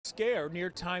scare near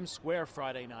Times Square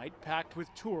Friday night, packed with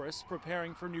tourists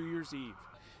preparing for New Year's Eve.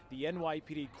 The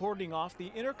NYPD cordoning off the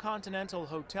Intercontinental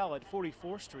Hotel at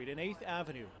 44th Street and 8th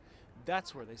Avenue.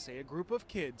 That's where they say a group of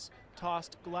kids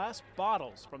tossed glass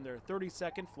bottles from their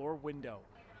 32nd floor window.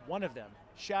 One of them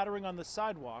shattering on the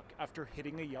sidewalk after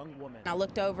hitting a young woman. I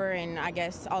looked over and I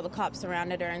guess all the cops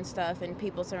surrounded her and stuff, and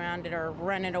people surrounded her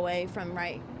running away from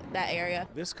that area.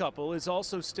 This couple is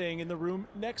also staying in the room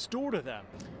next door to them.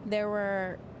 There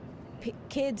were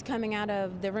kids coming out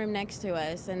of the room next to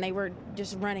us, and they were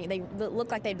just running. They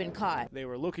looked like they'd been caught. They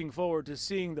were looking forward to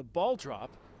seeing the ball drop,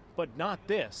 but not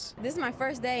this. This is my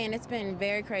first day, and it's been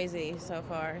very crazy so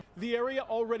far. The area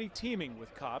already teeming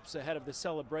with cops ahead of the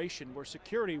celebration, where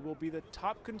security will be the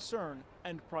top concern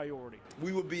and priority.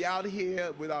 We will be out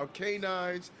here with our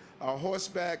canines, our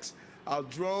horsebacks, our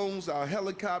drones, our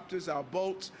helicopters, our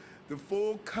boats, the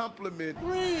full complement.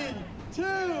 3, 2,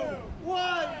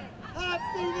 1,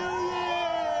 Happy New Year!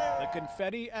 The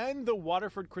confetti and the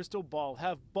Waterford Crystal Ball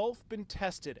have both been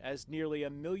tested, as nearly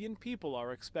 1 million people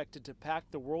are expected to pack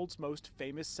the world's most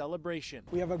famous celebration.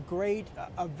 We have a great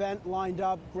event lined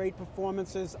up, great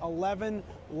performances, 11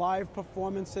 live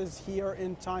performances here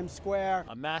in Times Square.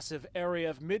 A massive area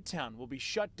of Midtown will be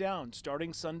shut down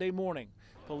starting Sunday morning.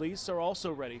 Police are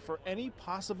also ready for any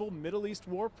possible Middle East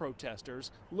war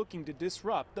protesters looking to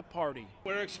disrupt the party.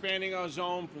 We're expanding our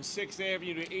zone from 6th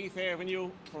Avenue to 8th Avenue,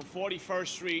 from 41st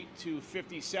Street to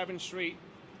 57th Street.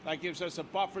 That gives us a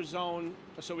buffer zone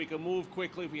so we can move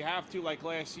quickly if we have to, like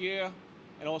last year.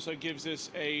 And also gives us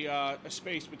a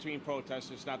space between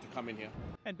protesters not to come in here.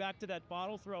 And back to that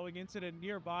bottle throwing incident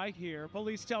nearby here.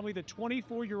 Police tell me the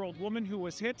 24-year-old woman who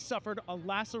was hit suffered a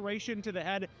laceration to the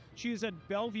head. She is at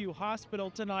Bellevue Hospital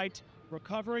tonight,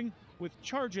 recovering, with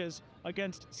charges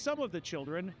against some of the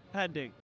children pending.